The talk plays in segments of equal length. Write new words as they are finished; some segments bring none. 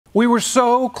We were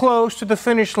so close to the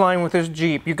finish line with this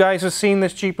Jeep. You guys have seen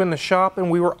this Jeep in the shop, and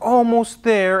we were almost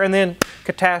there, and then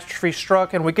catastrophe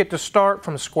struck, and we get to start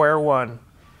from square one.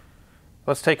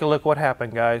 Let's take a look what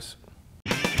happened, guys.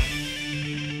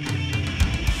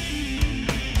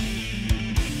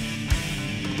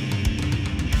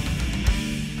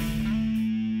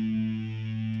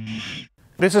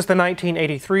 This is the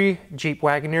 1983 Jeep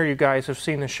Wagoneer. You guys have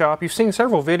seen the shop. You've seen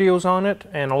several videos on it,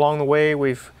 and along the way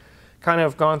we've kind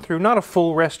of gone through not a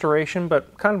full restoration,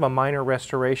 but kind of a minor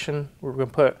restoration. We're going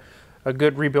to put a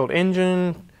good rebuilt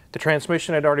engine. The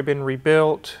transmission had already been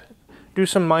rebuilt. Do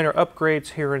some minor upgrades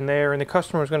here and there, and the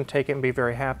customer is going to take it and be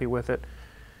very happy with it.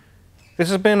 This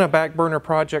has been a back burner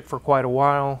project for quite a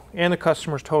while, and the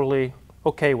customer's totally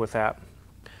okay with that.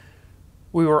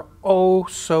 We were oh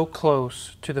so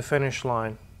close to the finish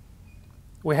line.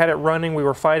 We had it running, we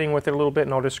were fighting with it a little bit,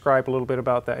 and I'll describe a little bit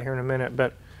about that here in a minute,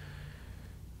 but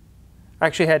I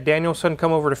actually had Danielson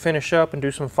come over to finish up and do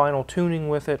some final tuning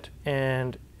with it,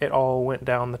 and it all went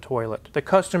down the toilet. The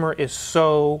customer is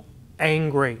so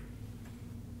angry,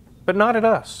 but not at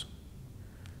us.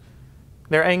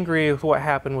 They're angry with what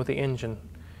happened with the engine.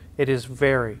 It is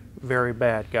very, very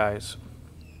bad, guys.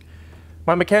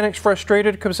 My mechanic's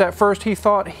frustrated because at first he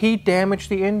thought he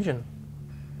damaged the engine.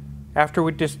 After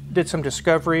we just did some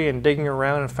discovery and digging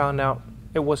around and found out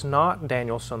it was not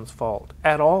Danielson's fault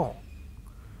at all.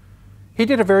 He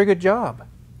did a very good job.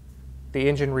 The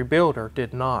engine rebuilder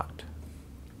did not.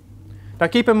 Now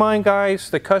keep in mind, guys,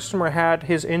 the customer had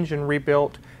his engine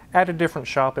rebuilt at a different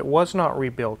shop. It was not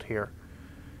rebuilt here.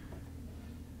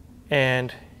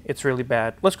 And it's really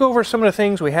bad. Let's go over some of the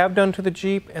things we have done to the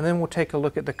Jeep, and then we'll take a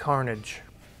look at the carnage.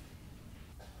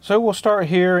 So we'll start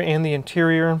here in the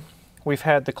interior. We've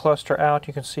had the cluster out.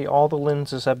 You can see all the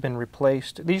lenses have been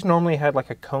replaced. These normally had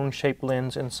like a cone-shaped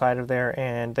lens inside of there,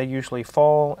 and they usually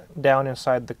fall down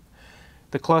inside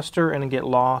the cluster and get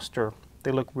lost, or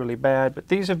they look really bad. But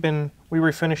these have been, we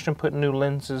refinished and put new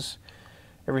lenses.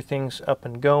 Everything's up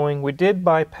and going. We did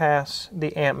bypass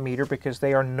the amp meter because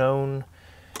they are known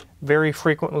very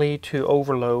frequently to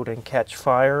overload and catch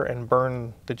fire and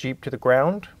burn the Jeep to the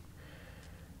ground.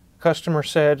 Customer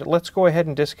said, let's go ahead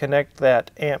and disconnect that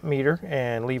amp meter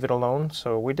and leave it alone,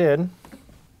 so we did.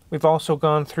 We've also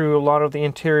gone through a lot of the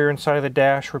interior inside of the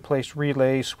dash, replaced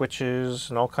relays, switches,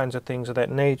 and all kinds of things of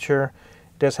that nature.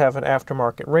 It does have an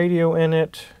aftermarket radio in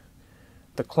it.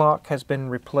 The clock has been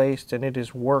replaced and it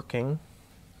is working.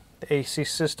 The AC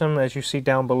system, as you see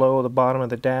down below the bottom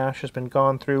of the dash, has been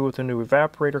gone through with a new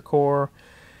evaporator core,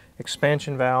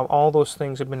 expansion valve. All those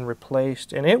things have been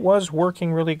replaced, and it was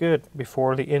working really good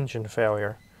before the engine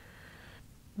failure.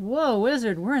 Whoa,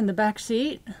 Wizard, we're in the back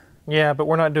seat. Yeah, but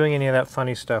we're not doing any of that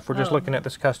funny stuff. We're just looking at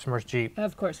this customer's Jeep.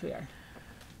 Of course we are.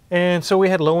 And so we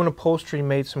had Low End Upholstery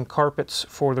made some carpets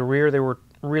for the rear. They were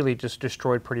really just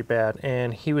destroyed pretty bad,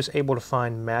 and he was able to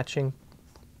find matching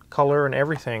color and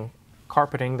everything,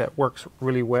 carpeting that works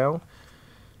really well.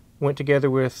 Went together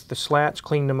with the slats,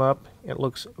 cleaned them up. It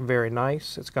looks very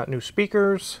nice. It's got new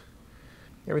speakers.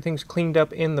 Everything's cleaned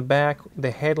up in the back.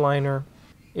 The headliner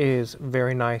is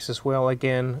very nice as well.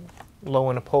 Again, Low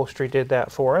End Upholstery did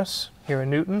that for us here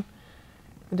in Newton.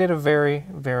 They did a very,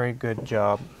 very good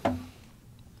job.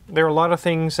 There are a lot of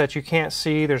things that you can't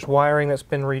see. There's wiring that's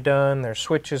been redone. There's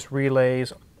switches,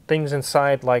 relays, things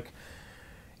inside like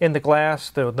in the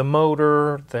glass, the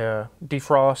motor, the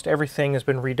defrost, everything has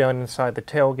been redone inside the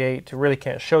tailgate. I really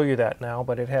can't show you that now,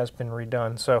 but it has been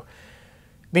redone. So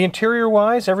the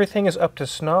interior-wise, everything is up to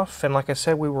snuff, and like I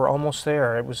said, we were almost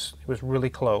there. It was really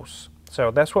close.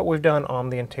 So that's what we've done on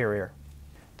the interior.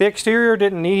 The exterior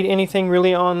didn't need anything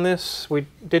really on this. We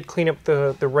did clean up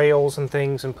the rails and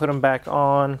things and put them back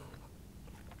on.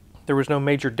 There was no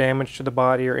major damage to the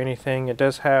body or anything. It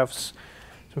does have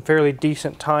some fairly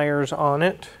decent tires on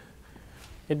it.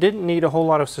 It didn't need a whole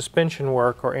lot of suspension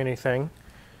work or anything.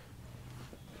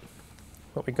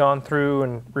 But we've gone through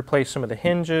and replaced some of the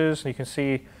hinges. You can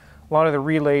see a lot of the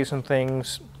relays and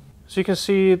things. So you can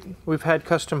see we've had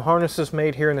custom harnesses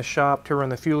made here in the shop to run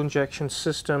the fuel injection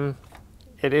system.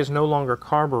 It is no longer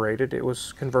carbureted. It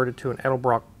was converted to an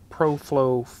Edelbrock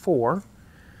ProFlow 4.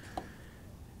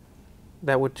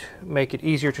 That would make it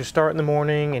easier to start in the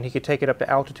morning, and he could take it up to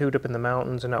altitude up in the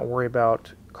mountains and not worry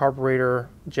about carburetor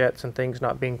jets and things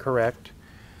not being correct.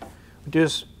 It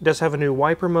does have a new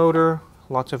wiper motor,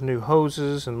 lots of new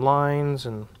hoses and lines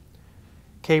and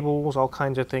cables, all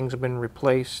kinds of things have been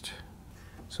replaced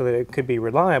so that it could be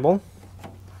reliable.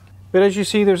 But as you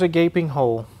see, there's a gaping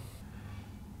hole.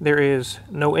 There is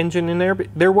no engine in there, but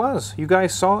there was. You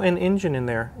guys saw an engine in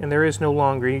there, and there is no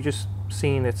longer. You just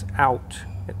seen it's out.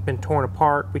 It's been torn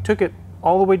apart. We took it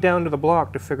all the way down to the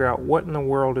block to figure out what in the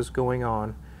world is going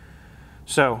on.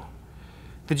 So,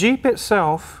 the Jeep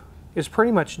itself is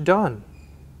pretty much done.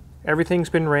 Everything's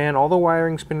been ran, all the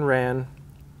wiring's been ran,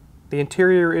 the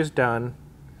interior is done,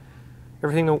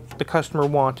 everything the customer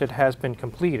wanted has been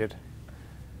completed.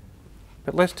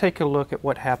 But let's take a look at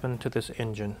what happened to this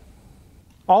engine.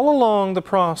 All along the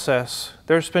process,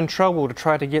 there's been trouble to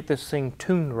try to get this thing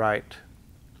tuned right.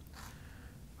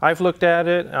 I've looked at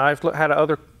it, I've had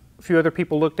a few other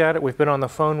people looked at it, we've been on the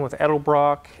phone with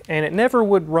Edelbrock, and it never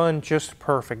would run just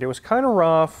perfect. It was kind of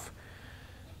rough,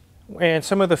 and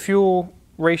some of the fuel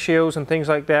ratios and things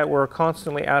like that were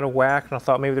constantly out of whack, and I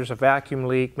thought maybe there's a vacuum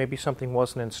leak, maybe something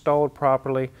wasn't installed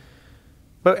properly.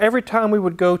 But every time we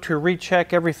would go to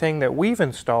recheck everything that we've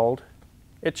installed,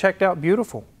 it checked out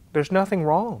beautiful. There's nothing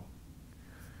wrong.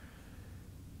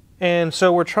 And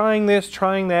so we're trying this,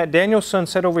 trying that. Daniel's son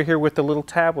sat over here with the little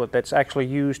tablet that's actually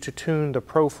used to tune the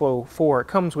ProFlow 4. It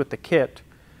comes with the kit.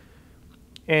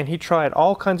 And he tried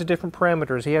all kinds of different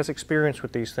parameters. He has experience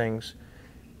with these things.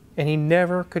 And he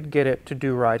never could get it to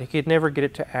do right. He could never get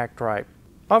it to act right.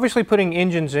 Obviously, putting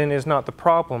engines in is not the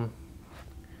problem.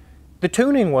 The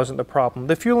tuning wasn't the problem.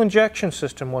 The fuel injection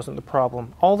system wasn't the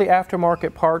problem. All the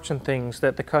aftermarket parts and things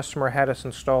that the customer had us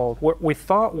installed, what we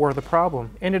thought were the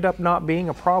problem, ended up not being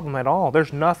a problem at all.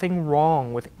 There's nothing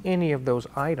wrong with any of those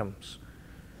items.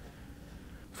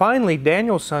 Finally,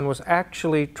 Daniel's son was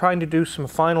actually trying to do some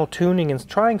final tuning and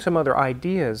trying some other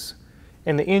ideas,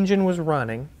 and the engine was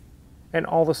running, and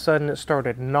all of a sudden it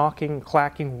started knocking,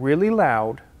 clacking really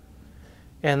loud,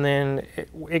 and then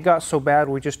it got so bad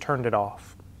we just turned it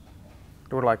off.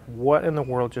 We're like, what in the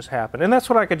world just happened? And that's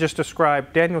what I could just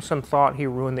describe. Danielson thought he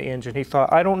ruined the engine. He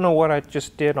thought, I don't know what I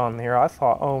just did on there. I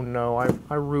thought, oh no,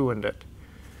 I ruined it.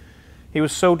 He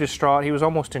was so distraught. He was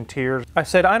almost in tears. I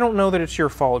said, I don't know that it's your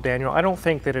fault, Daniel. I don't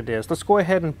think that it is. Let's go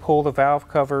ahead and pull the valve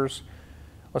covers.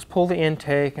 Let's pull the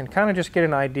intake and kind of just get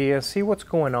an idea, see what's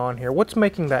going on here. What's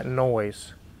making that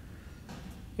noise?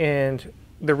 And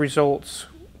the results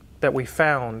that we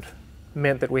found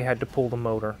meant that we had to pull the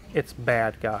motor. It's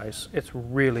bad, guys. It's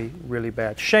really, really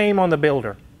bad. Shame on the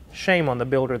builder. Shame on the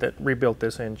builder that rebuilt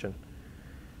this engine.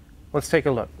 Let's take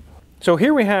a look. So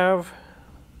here we have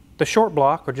the short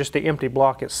block, or just the empty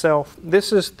block itself.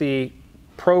 This is the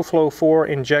ProFlow 4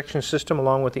 injection system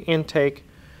along with the intake.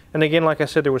 And again, like I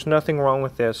said, there was nothing wrong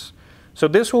with this. So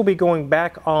this will be going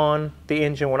back on the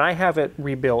engine when I have it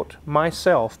rebuilt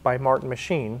myself by Martin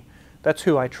Machine. That's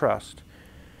who I trust.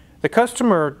 The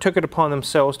customer took it upon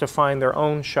themselves to find their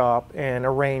own shop and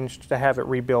arranged to have it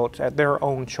rebuilt at their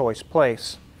own choice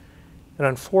place. And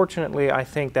unfortunately, I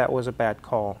think that was a bad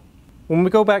call. When we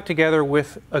go back together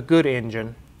with a good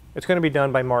engine, it's going to be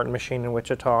done by Martin Machine in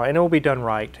Wichita, and it will be done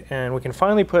right. And we can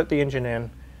finally put the engine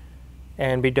in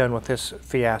and be done with this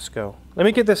fiasco. Let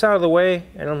me get this out of the way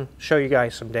and I'll show you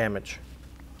guys some damage.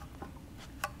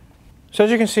 So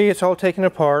as you can see, it's all taken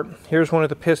apart. Here's one of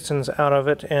the pistons out of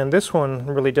it, and this one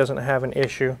really doesn't have an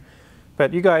issue.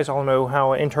 But you guys all know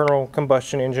how an internal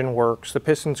combustion engine works. The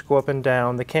pistons go up and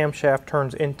down. The camshaft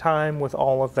turns in time with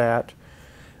all of that.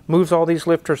 Moves all these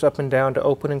lifters up and down to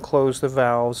open and close the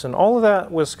valves. And all of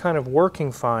that was kind of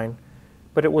working fine,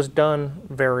 but it was done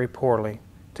very poorly.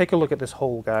 Take a look at this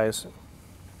hole, guys.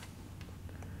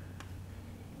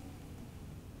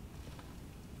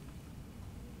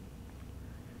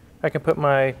 I can put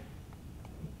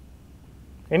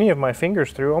any of my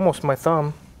fingers through, almost my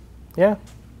thumb. Yeah,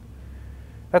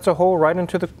 that's a hole right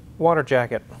into the water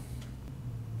jacket.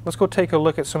 Let's go take a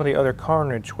look at some of the other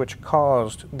carnage which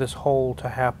caused this hole to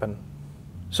happen.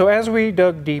 So as we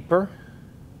dug deeper,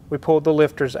 we pulled the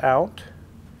lifters out.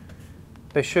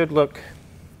 They should look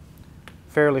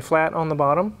fairly flat on the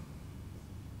bottom.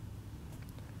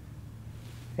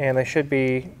 And they should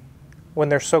be, when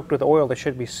they're soaked with oil, they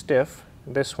should be stiff.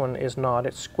 This one is not,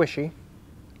 it's squishy.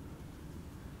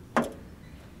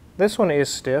 This one is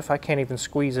stiff, I can't even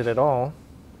squeeze it at all.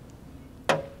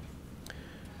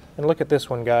 And look at this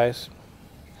one, guys.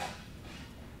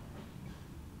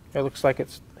 It looks like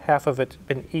it's half of it's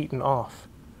been eaten off.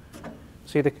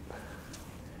 See the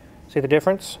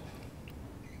difference?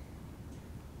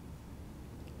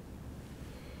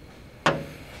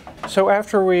 So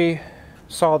after we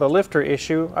saw the lifter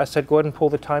issue, I said go ahead and pull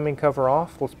the timing cover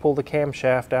off. Let's pull the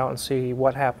camshaft out and see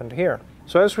what happened here.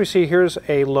 So as we see, here's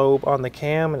a lobe on the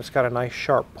cam, and it's got a nice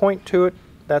sharp point to it.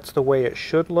 That's the way it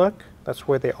should look. That's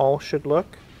where they all should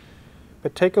look.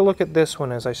 But take a look at this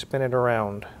one as I spin it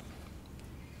around.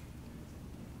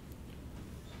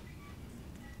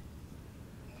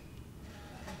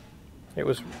 It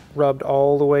was rubbed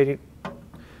all the way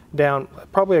down.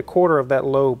 Probably a quarter of that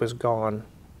lobe is gone.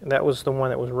 And that was the one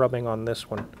that was rubbing on this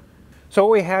one. So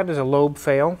what we had is a lobe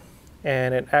fail,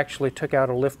 and it actually took out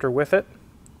a lifter with it.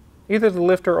 Either the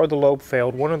lifter or the lobe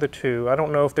failed, one of the two. I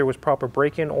don't know if there was proper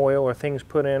break-in oil or things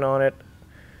put in on it.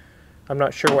 I'm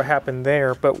not sure what happened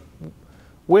there, but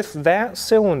with that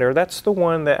cylinder, that's the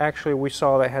one that actually we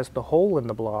saw that has the hole in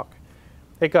the block.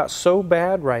 It got so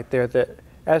bad right there that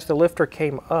as the lifter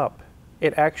came up,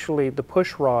 it actually, the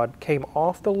push rod came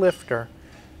off the lifter,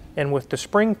 and with the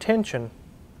spring tension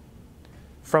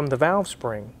from the valve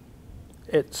spring,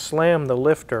 it slammed the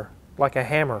lifter like a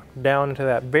hammer down into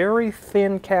that very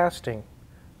thin casting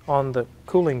on the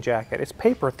cooling jacket. It's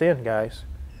paper thin, guys.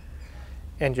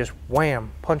 And just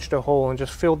wham, punched a hole and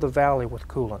just filled the valley with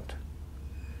coolant.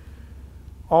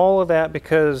 All of that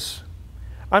because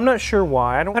I'm not sure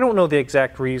why. I don't know the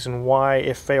exact reason why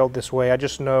it failed this way. I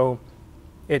just know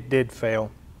it did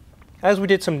fail. As we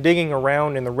did some digging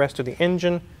around in the rest of the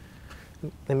engine,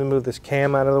 let me move this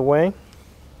cam out of the way.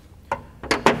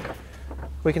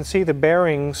 We can see the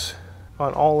bearings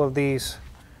on all of these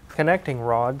connecting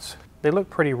rods. They look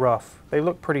pretty rough. They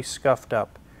look pretty scuffed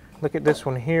up. Look at this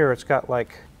one here. It's got,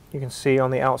 like, you can see on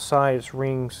the outside it's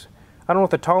rings. I don't know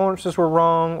if the tolerances were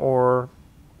wrong or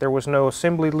there was no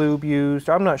assembly lube used.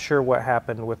 I'm not sure what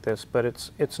happened with this, but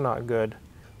it's not good.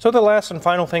 So the last and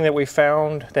final thing that we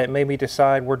found that made me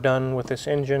decide we're done with this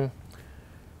engine,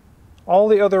 all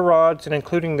the other rods, and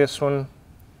including this one,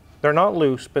 they're not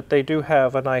loose, but they do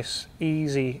have a nice,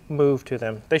 easy move to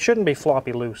them. They shouldn't be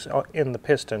floppy loose in the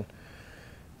piston,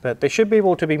 but they should be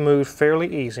able to be moved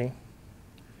fairly easy.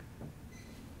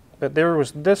 But there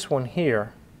was this one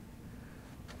here.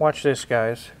 Watch this,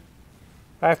 guys.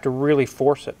 I have to really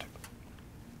force it.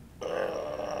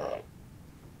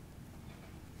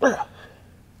 I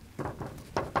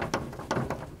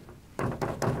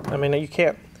mean, you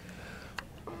can't.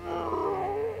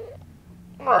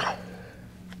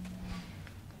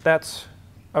 That's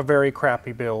a very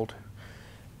crappy build.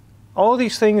 All of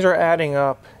these things are adding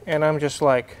up, and I'm just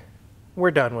like,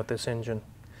 we're done with this engine.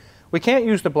 We can't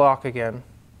use the block again.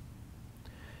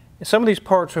 Some of these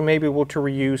parts we may be able to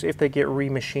reuse if they get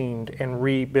remachined and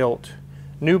rebuilt.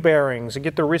 New bearings,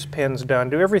 get the wrist pins done,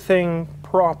 do everything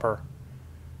proper.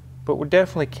 But we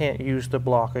definitely can't use the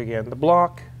block again. The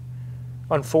block,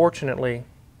 unfortunately,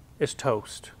 is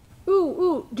toast.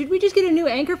 Ooh, did we just get a new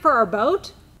anchor for our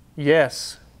boat?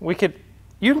 Yes, we could.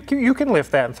 You can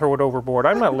lift that and throw it overboard.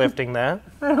 I'm not lifting that.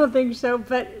 I don't think so,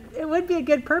 but it would be a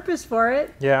good purpose for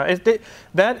it. Yeah,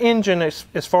 that engine,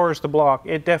 as far as the block,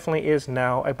 it definitely is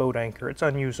now a boat anchor. It's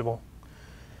unusable.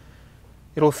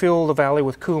 It'll fill the valley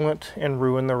with coolant and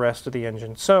ruin the rest of the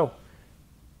engine. So,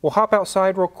 we'll hop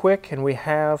outside real quick, and we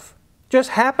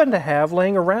just happen to have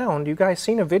laying around, you guys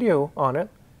seen a video on it,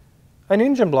 an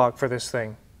engine block for this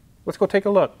thing. Let's go take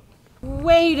a look.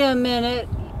 Wait a minute.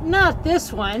 Not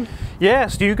this one.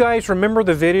 Yes, do you guys remember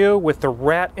the video with the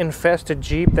rat-infested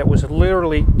Jeep that was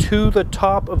literally to the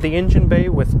top of the engine bay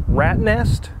with rat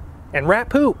nest and rat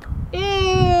poop? Ew!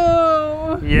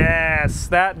 Yes,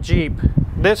 that Jeep.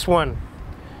 This one.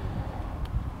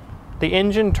 The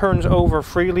engine turns over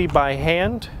freely by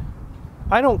hand.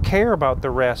 I don't care about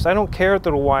the rest. I don't care that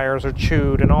the wires are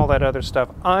chewed and all that other stuff.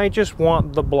 I just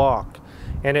want the block.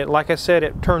 And it, like I said,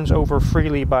 it turns over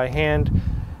freely by hand.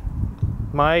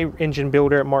 My engine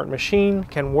builder at Martin Machine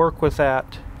can work with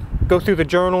that, go through the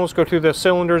journals, go through the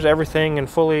cylinders, everything, and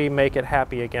fully make it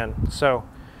happy again. So,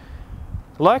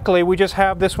 luckily, we just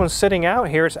have this one sitting out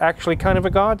here. It's actually kind of a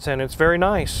godsend. It's very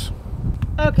nice.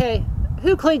 Okay,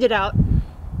 who cleaned it out?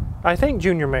 I think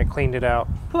Junior Mate cleaned it out.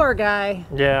 Poor guy.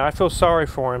 Yeah, I feel sorry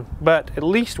for him, but at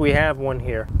least we have one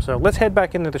here. So let's head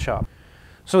back into the shop.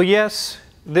 So yes,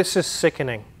 this is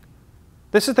sickening.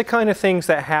 This is the kind of things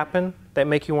that happen that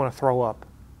make you want to throw up.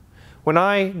 When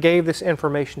I gave this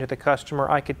information to the customer,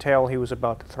 I could tell he was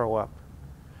about to throw up.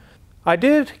 I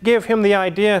did give him the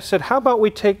idea. I said, how about we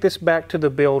take this back to the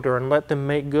builder and let them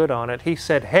make good on it? He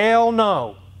said, hell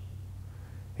no.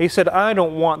 He said, I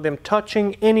don't want them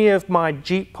touching any of my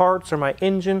Jeep parts or my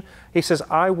engine. He says,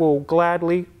 I will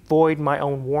gladly void my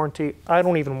own warranty. I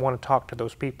don't even want to talk to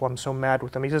those people. I'm so mad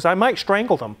with them. He says, I might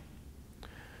strangle them.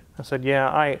 I said,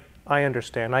 yeah, I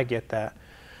understand. I get that.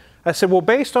 I said, well,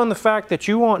 based on the fact that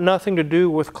you want nothing to do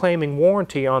with claiming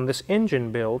warranty on this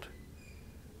engine build,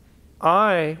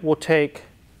 I will take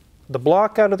the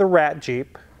block out of the rat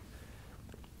Jeep,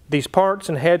 these parts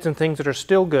and heads and things that are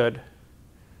still good,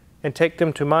 and take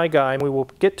them to my guy, and we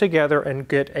will get together and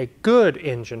get a good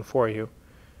engine for you.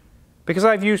 Because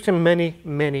I've used him many,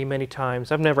 many, many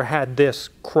times. I've never had this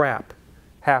crap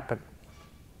happen.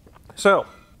 So,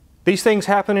 these things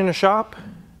happen in a shop.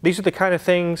 These are the kind of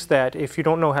things that if you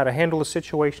don't know how to handle the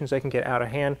situations, they can get out of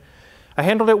hand. I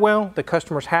handled it well. The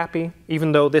customer's happy.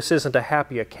 Even though this isn't a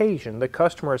happy occasion, the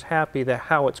customer is happy that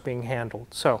how it's being handled.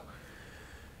 So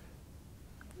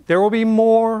there will be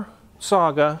more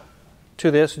saga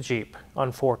to this Jeep,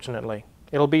 unfortunately.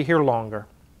 It'll be here longer.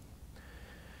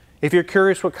 If you're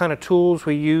curious what kind of tools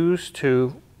we use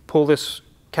to pull this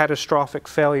catastrophic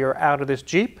failure out of this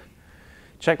Jeep,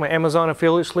 check my Amazon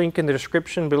affiliates link in the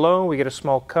description below. We get a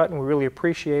small cut and we really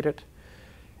appreciate it.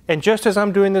 And just as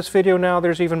I'm doing this video now,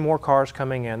 there's even more cars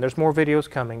coming in. There's more videos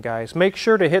coming, guys. Make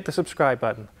sure to hit the subscribe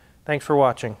button. Thanks for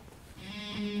watching.